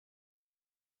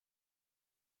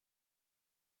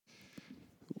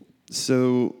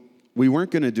So we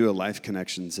weren't going to do a life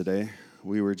connection today.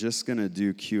 We were just going to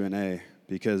do Q&A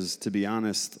because, to be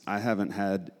honest, I haven't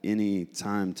had any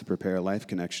time to prepare a life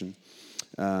connection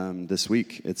this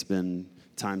week. It's been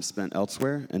time spent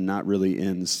elsewhere and not really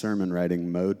in sermon writing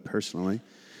mode personally.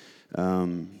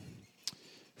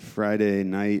 Friday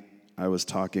night, I was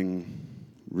talking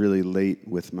really late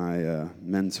with my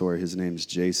mentor. His name's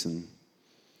Jason.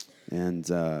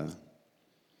 And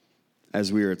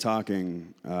as we were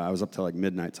talking, I was up till like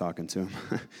midnight talking to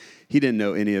him. He didn't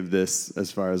know any of this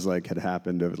as far as like had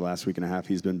happened over the last week and a half.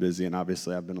 He's been busy, and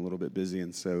obviously I've been a little bit busy.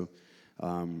 And so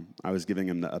I was giving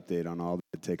him the update on all that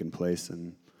had taken place.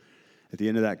 And at the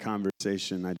end of that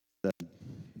conversation, I said,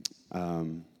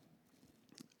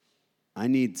 I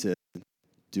need to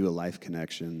do a life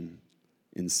connection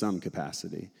in some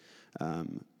capacity.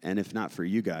 And if not for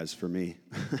you guys, for me.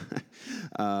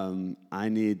 I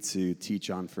need to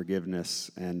teach on forgiveness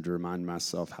and remind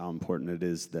myself how important it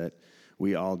is that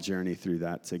we all journey through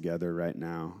that together right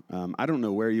now. I don't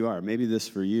know where you are. Maybe this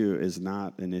for you is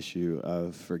not an issue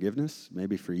of forgiveness.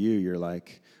 Maybe for you, you're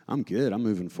like, I'm good. I'm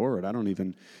moving forward.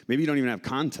 Maybe you don't even have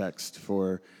context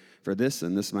for this,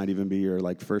 and this might even be your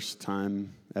like first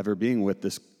time ever being with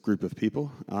this group of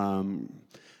people.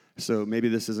 So maybe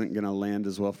this isn't going to land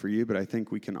as well for you, but I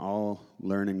think we can all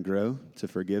learn and grow to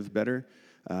forgive better.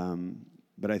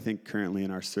 But I think currently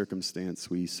in our circumstance,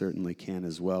 we certainly can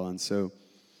as well. And so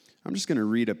I'm just going to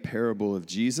read a parable of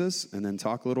Jesus and then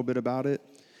talk a little bit about it,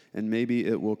 and maybe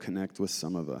it will connect with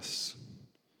some of us.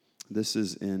 This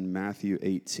is in Matthew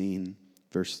 18,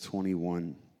 verse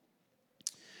 21.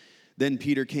 Then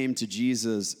Peter came to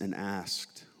Jesus and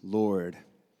asked, Lord,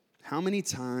 how many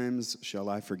times shall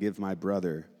I forgive my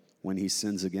brother when he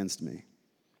sins against me?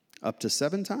 Up to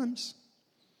 7 times?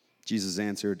 Jesus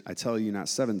answered, I tell you, not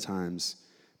 7 times,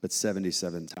 but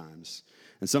 77 times.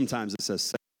 And sometimes it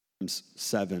says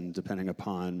 7, depending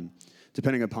upon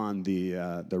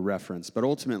the reference. But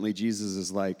ultimately, Jesus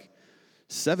is like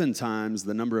 7 times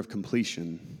the number of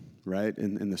completion, right?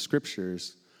 In the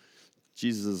scriptures,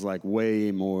 Jesus is like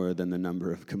way more than the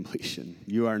number of completion.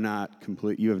 You are not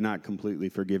complete. You have not completely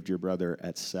forgiven your brother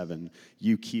at 7.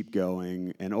 You keep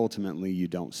going, and ultimately you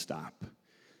don't stop.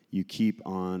 You keep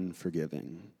on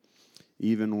forgiving.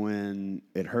 Even when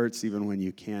it hurts, even when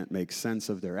you can't make sense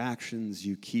of their actions,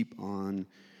 you keep on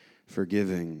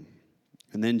forgiving.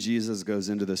 And then Jesus goes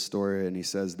into the story and he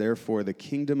says, therefore the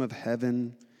kingdom of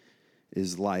heaven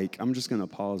is like, I'm just going to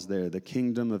pause there. The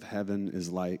kingdom of heaven is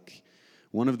like,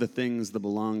 one of the things the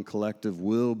Belong Collective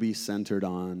will be centered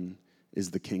on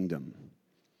is the kingdom.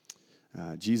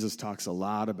 Jesus talks a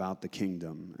lot about the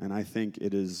kingdom, and I think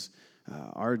it is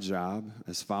our job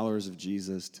as followers of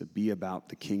Jesus to be about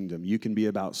the kingdom. You can be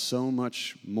about so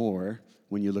much more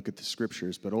when you look at the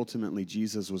scriptures, but ultimately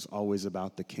Jesus was always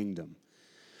about the kingdom.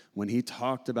 When he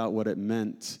talked about what it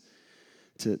meant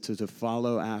to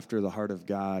follow after the heart of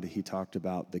God, he talked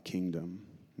about the kingdom.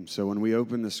 And so when we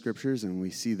open the scriptures and we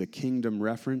see the kingdom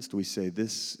referenced, we say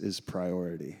this is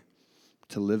priority,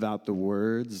 to live out the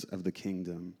words of the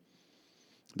kingdom.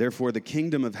 Therefore, the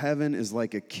kingdom of heaven is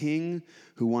like a king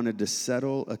who wanted to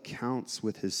settle accounts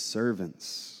with his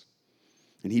servants.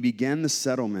 And as he began the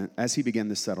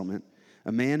settlement,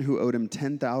 a man who owed him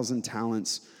 10,000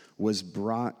 talents was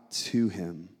brought to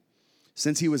him.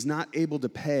 Since he was not able to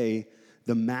pay,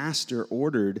 the master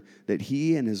ordered that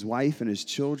he and his wife and his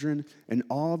children and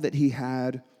all that he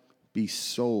had be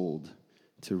sold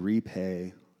to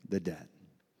repay the debt.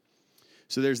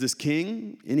 So there's this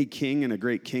king. Any king in a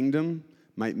great kingdom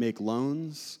might make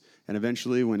loans. And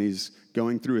eventually when he's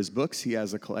going through his books, he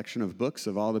has a collection of books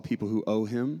of all the people who owe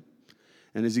him.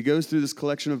 And as he goes through this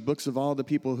collection of books of all the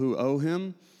people who owe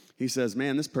him, he says,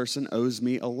 man, this person owes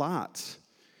me a lot.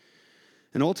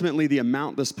 And ultimately, the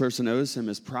amount this person owes him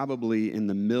is probably in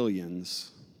the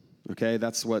millions, okay?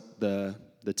 That's what the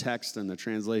text and the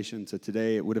translation to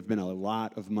today, it would have been a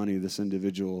lot of money this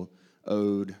individual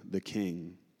owed the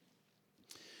king.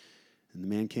 And the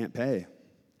man can't pay.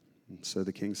 And so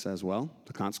the king says, well,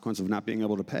 the consequence of not being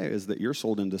able to pay is that you're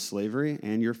sold into slavery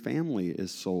and your family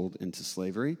is sold into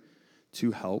slavery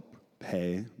to help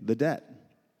pay the debt.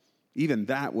 Even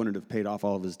that wouldn't have paid off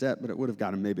all of his debt, but it would have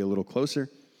got him maybe a little closer.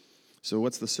 So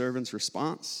what's the servant's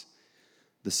response?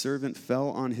 The servant fell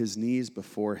on his knees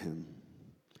before him.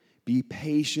 Be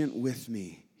patient with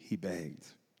me, he begged,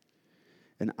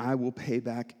 and I will pay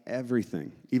back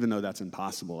everything, even though that's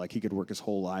impossible. Like he could work his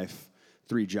whole life,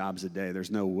 3 jobs a day. There's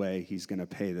no way he's going to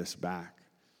pay this back.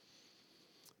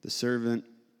 The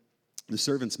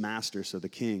servant's master, so the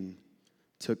king,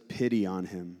 took pity on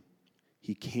him.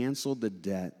 He canceled the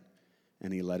debt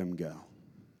and he let him go.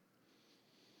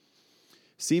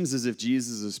 Seems as if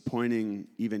Jesus is pointing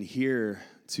even here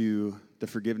to the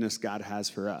forgiveness God has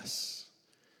for us,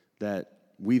 that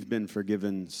we've been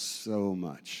forgiven so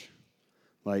much,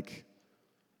 like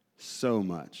so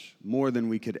much, more than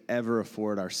we could ever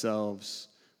afford ourselves,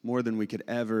 more than we could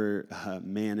ever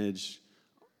manage.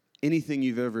 Anything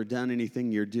you've ever done,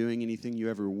 anything you're doing, anything you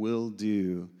ever will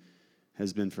do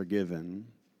has been forgiven,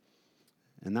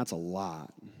 and that's a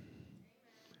lot.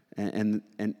 And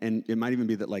it might even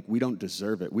be that, like, we don't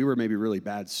deserve it. We were maybe really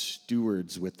bad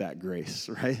stewards with that grace,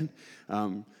 right?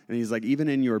 And he's like, even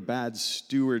in your bad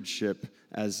stewardship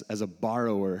as a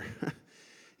borrower,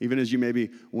 even as you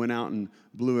maybe went out and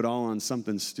blew it all on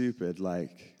something stupid,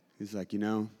 like, he's like,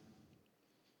 I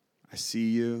see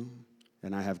you,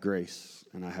 and I have grace,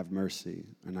 and I have mercy,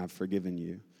 and I've forgiven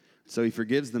you. So he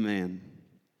forgives the man.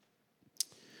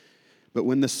 But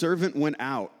when the servant went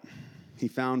out, he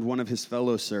found one of his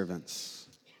fellow servants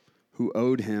who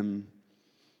owed him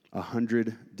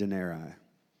 100 denarii,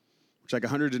 which, like,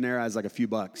 100 denarii is like a few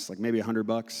bucks, like maybe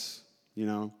 $100,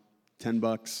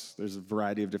 $10. There's a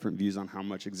variety of different views on how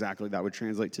much exactly that would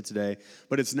translate to today,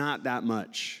 but it's not that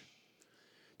much.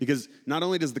 Because not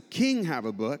only does the king have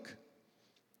a book,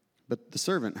 but the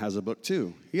servant has a book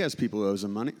too. He has people who owe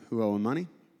him money.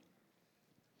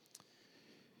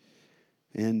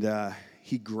 And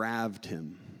he grabbed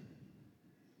him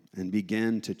and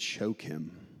began to choke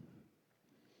him.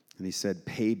 And he said,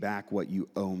 "Pay back what you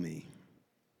owe me."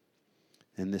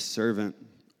 And this servant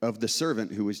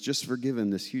who was just forgiven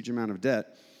this huge amount of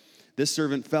debt, this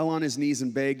servant fell on his knees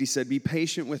and begged. He said, "Be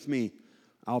patient with me.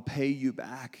 I'll pay you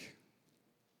back."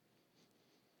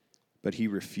 But he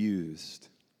refused.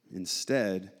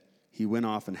 Instead, he went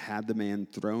off and had the man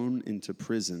thrown into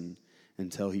prison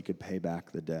until he could pay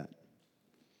back the debt.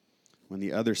 When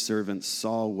the other servants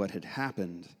saw what had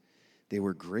happened, they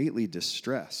were greatly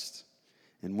distressed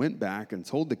and went back and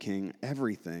told the king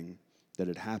everything that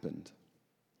had happened.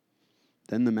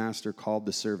 Then the master called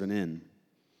the servant in.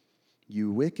 "You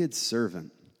wicked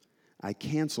servant, I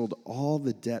canceled all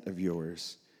the debt of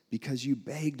yours because you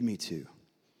begged me to.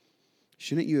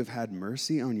 Shouldn't you have had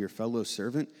mercy on your fellow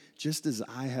servant just as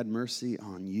I had mercy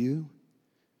on you?"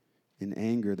 In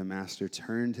anger, the master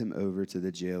turned him over to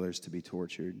the jailers to be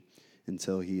tortured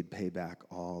until he had paid back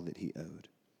all that he owed.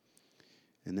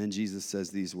 And then Jesus says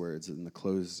these words in the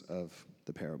close of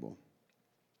the parable.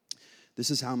 "This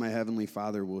is how my heavenly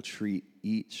Father will treat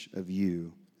each of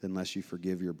you unless you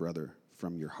forgive your brother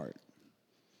from your heart."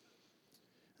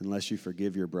 Unless you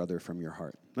forgive your brother from your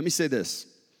heart. Let me say this.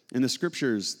 In the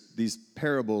scriptures, these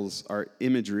parables are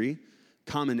imagery,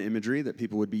 common imagery that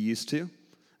people would be used to.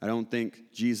 I don't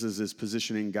think Jesus is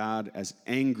positioning God as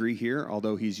angry here,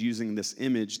 although he's using this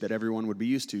image that everyone would be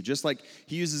used to. Just like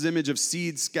he uses image of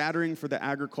seed scattering for the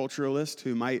agriculturalist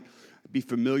who might be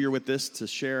familiar with this to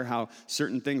share how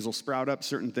certain things will sprout up,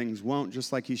 certain things won't.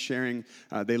 Just like he's sharing,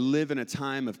 they live in a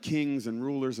time of kings and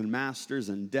rulers and masters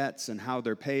and debts and how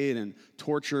they're paid and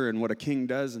torture and what a king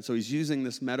does. And so he's using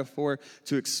this metaphor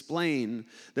to explain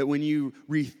that when you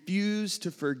refuse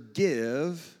to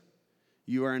forgive,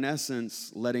 you are in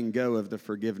essence letting go of the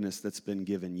forgiveness that's been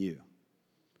given you.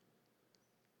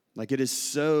 Like, it is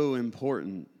so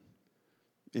important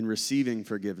in receiving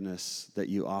forgiveness that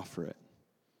you offer it.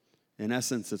 In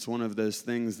essence, it's one of those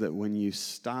things that when you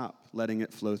stop letting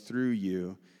it flow through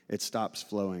you, it stops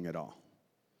flowing at all.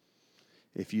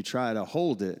 If you try to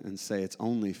hold it and say it's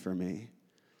only for me,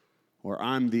 or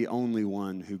I'm the only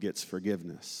one who gets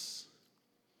forgiveness,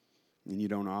 and you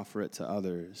don't offer it to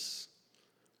others,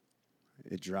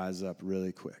 it dries up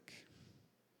really quick.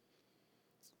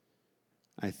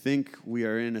 I think we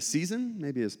are in a season,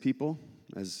 maybe as people,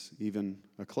 as even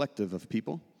a collective of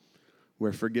people,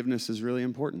 where forgiveness is really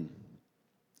important.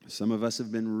 Some of us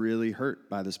have been really hurt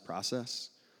by this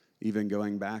process, even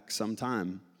going back some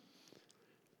time.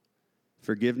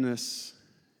 Forgiveness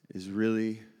is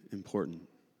really important.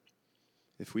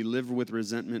 If we live with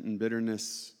resentment and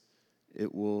bitterness,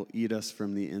 it will eat us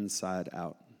from the inside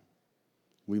out.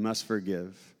 We must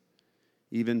forgive.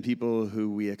 Even people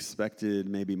who we expected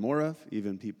maybe more of,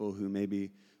 even people who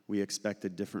maybe we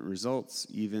expected different results,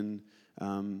 even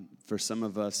for some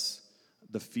of us,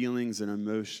 the feelings and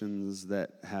emotions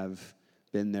that have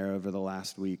been there over the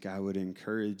last week, I would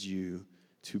encourage you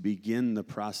to begin the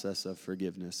process of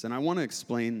forgiveness. And I want to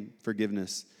explain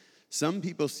forgiveness. Some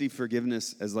people see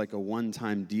forgiveness as like a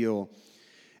one-time deal,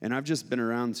 and I've just been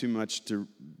around too much to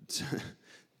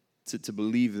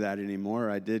believe that anymore.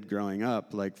 I did growing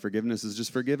up. Like, forgiveness is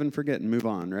just forgive and forget and move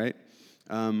on, right?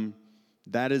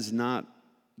 That is not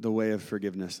the way of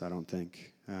forgiveness, I don't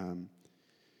think.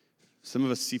 Some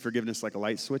of us see forgiveness like a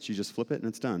light switch. You just flip it and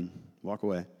it's done. Walk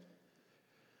away.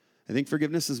 I think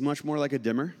forgiveness is much more like a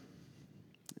dimmer.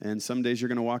 And some days you're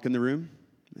going to walk in the room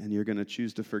and you're going to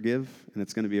choose to forgive, and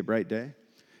it's going to be a bright day.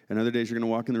 And other days you're going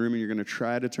to walk in the room and you're going to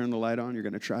try to turn the light on. You're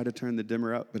going to try to turn the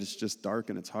dimmer up, but it's just dark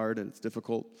and it's hard and it's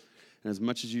difficult. And as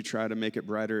much as you try to make it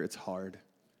brighter, it's hard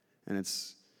and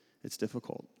it's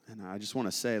difficult. And I just want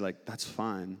to say, like, that's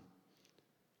fine.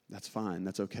 That's fine.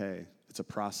 That's okay. It's a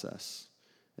process.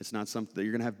 It's not something that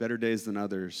you're going to have better days than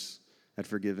others at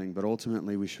forgiving, but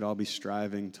ultimately we should all be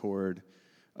striving toward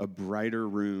a brighter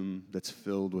room that's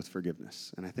filled with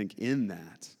forgiveness. And I think in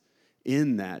that,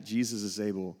 Jesus is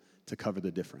able to cover the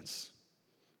difference.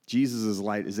 Jesus'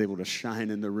 light is able to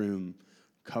shine in the room,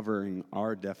 covering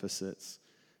our deficits,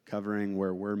 covering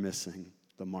where we're missing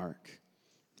the mark.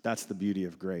 That's the beauty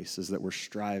of grace, is that we're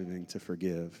striving to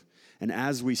forgive. And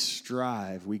as we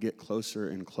strive, we get closer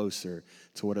and closer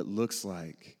to what it looks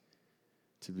like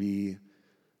to be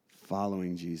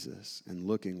following Jesus and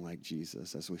looking like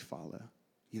Jesus as we follow.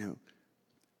 You know,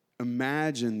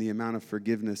 imagine the amount of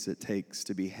forgiveness it takes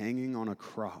to be hanging on a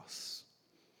cross,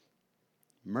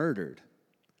 murdered,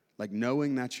 like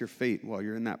knowing that's your fate while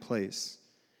you're in that place,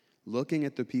 looking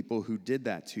at the people who did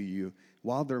that to you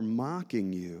while they're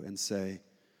mocking you and say,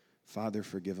 Father,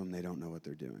 forgive them, they don't know what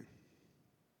they're doing.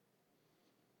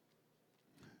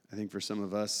 I think for some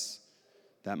of us,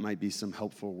 that might be some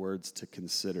helpful words to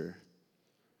consider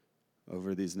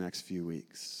over these next few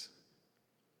weeks.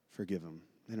 Forgive them.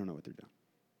 They don't know what they're doing.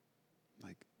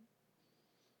 Like,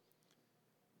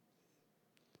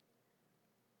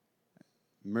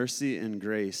 mercy and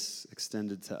grace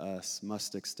extended to us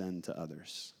must extend to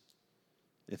others.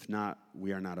 If not,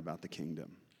 we are not about the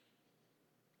kingdom.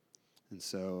 And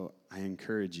so I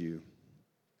encourage you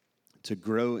to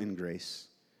grow in grace,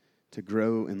 to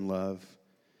grow in love,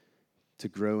 to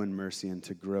grow in mercy, and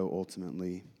to grow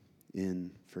ultimately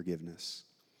in forgiveness.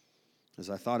 As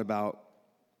I thought about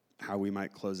how we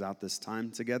might close out this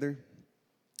time together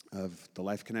of the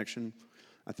Life Connection,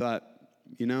 I thought,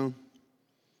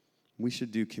 we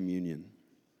should do communion.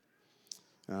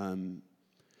 And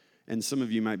some of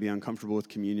you might be uncomfortable with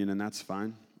communion, and that's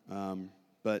fine.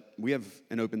 But we have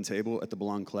an open table at the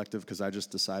Belong Collective because I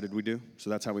just decided we do. So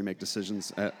that's how we make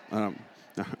decisions.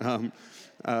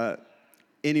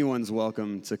 Anyone's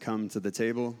welcome to come to the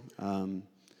table.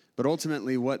 But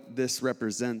ultimately what this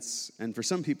represents, and for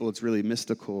some people it's really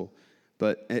mystical,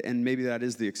 and maybe that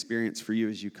is the experience for you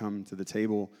as you come to the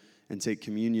table and take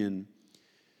communion,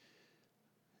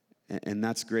 and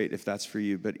that's great if that's for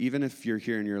you. But even if you're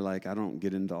here and you're like, I don't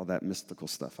get into all that mystical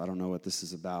stuff, I don't know what this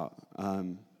is about.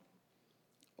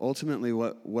 Ultimately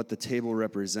what the table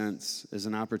represents is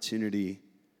an opportunity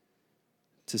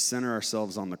to center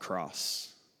ourselves on the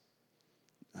cross.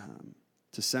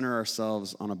 To center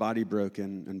ourselves on a body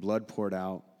broken and blood poured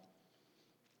out,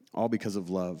 all because of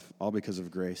love, all because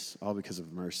of grace, all because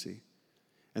of mercy.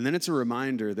 And then it's a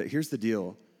reminder that here's the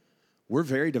deal. We're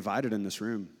very divided in this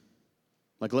room.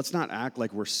 Like, let's not act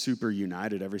like we're super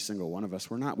united, every single one of us.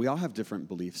 We're not. We all have different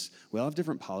beliefs. We all have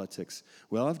different politics.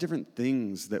 We all have different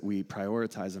things that we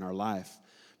prioritize in our life.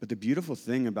 But the beautiful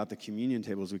thing about the communion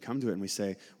table is we come to it and we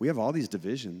say, we have all these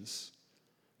divisions,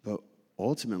 but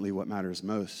ultimately what matters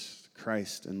most,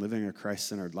 Christ and living a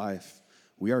Christ-centered life,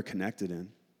 we are connected in.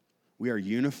 We are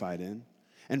unified in.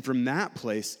 And from that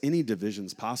place, any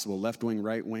division's possible, left wing,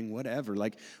 right wing, whatever.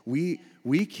 Like, we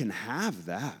can have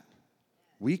that.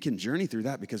 We can journey through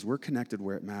that because we're connected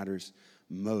where it matters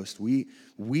most. We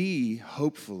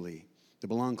hopefully, the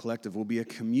Belong Collective, will be a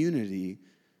community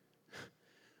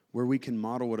where we can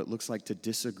model what it looks like to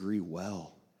disagree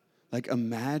well. Like,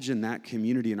 imagine that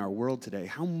community in our world today.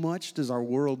 How much does our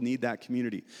world need that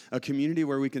community? A community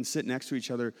where we can sit next to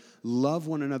each other, love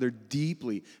one another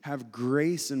deeply, have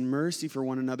grace and mercy for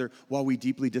one another while we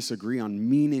deeply disagree on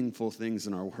meaningful things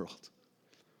in our world.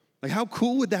 Like, how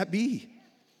cool would that be?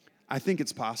 I think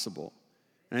it's possible.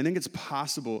 And I think it's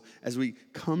possible as we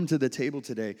come to the table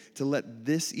today to let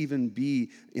this even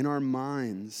be in our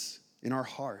minds, in our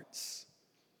hearts,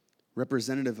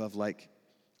 representative of, like,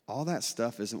 all that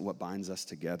stuff isn't what binds us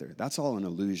together. That's all an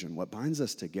illusion. What binds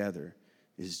us together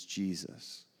is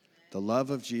Jesus. The love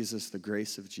of Jesus, the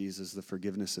grace of Jesus, the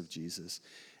forgiveness of Jesus.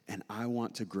 And I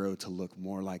want to grow to look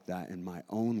more like that in my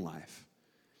own life.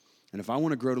 And if I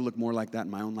want to grow to look more like that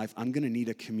in my own life, I'm going to need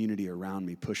a community around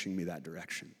me pushing me that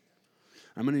direction.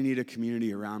 I'm going to need a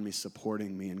community around me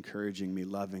supporting me, encouraging me,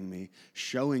 loving me,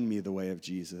 showing me the way of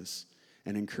Jesus,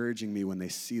 and encouraging me when they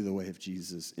see the way of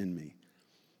Jesus in me.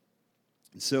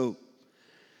 And so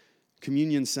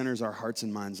communion centers our hearts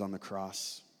and minds on the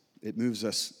cross. It moves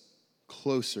us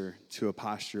closer to a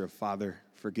posture of, Father,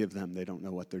 forgive them. They don't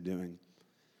know what they're doing.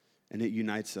 And it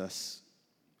unites us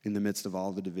in the midst of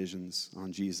all the divisions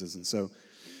on Jesus. And so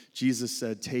Jesus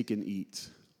said, take and eat,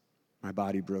 my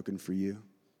body broken for you.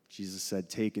 Jesus said,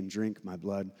 take and drink, my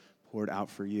blood poured out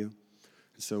for you.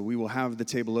 And so we will have the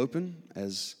table open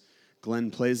as Glenn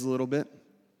plays a little bit.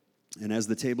 And as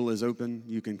the table is open,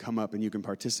 you can come up and you can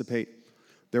participate.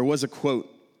 There was a quote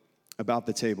about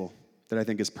the table that I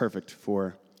think is perfect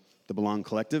for the Belong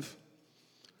Collective.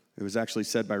 It was actually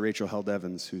said by Rachel Held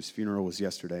Evans, whose funeral was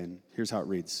yesterday, and here's how it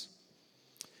reads.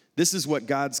 This is what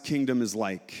God's kingdom is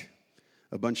like,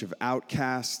 a bunch of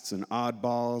outcasts and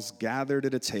oddballs gathered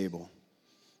at a table,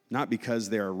 not because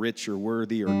they are rich or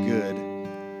worthy or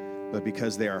good, but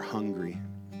because they are hungry,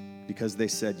 because they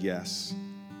said yes,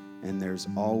 and there's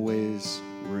always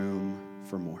room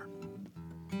for more.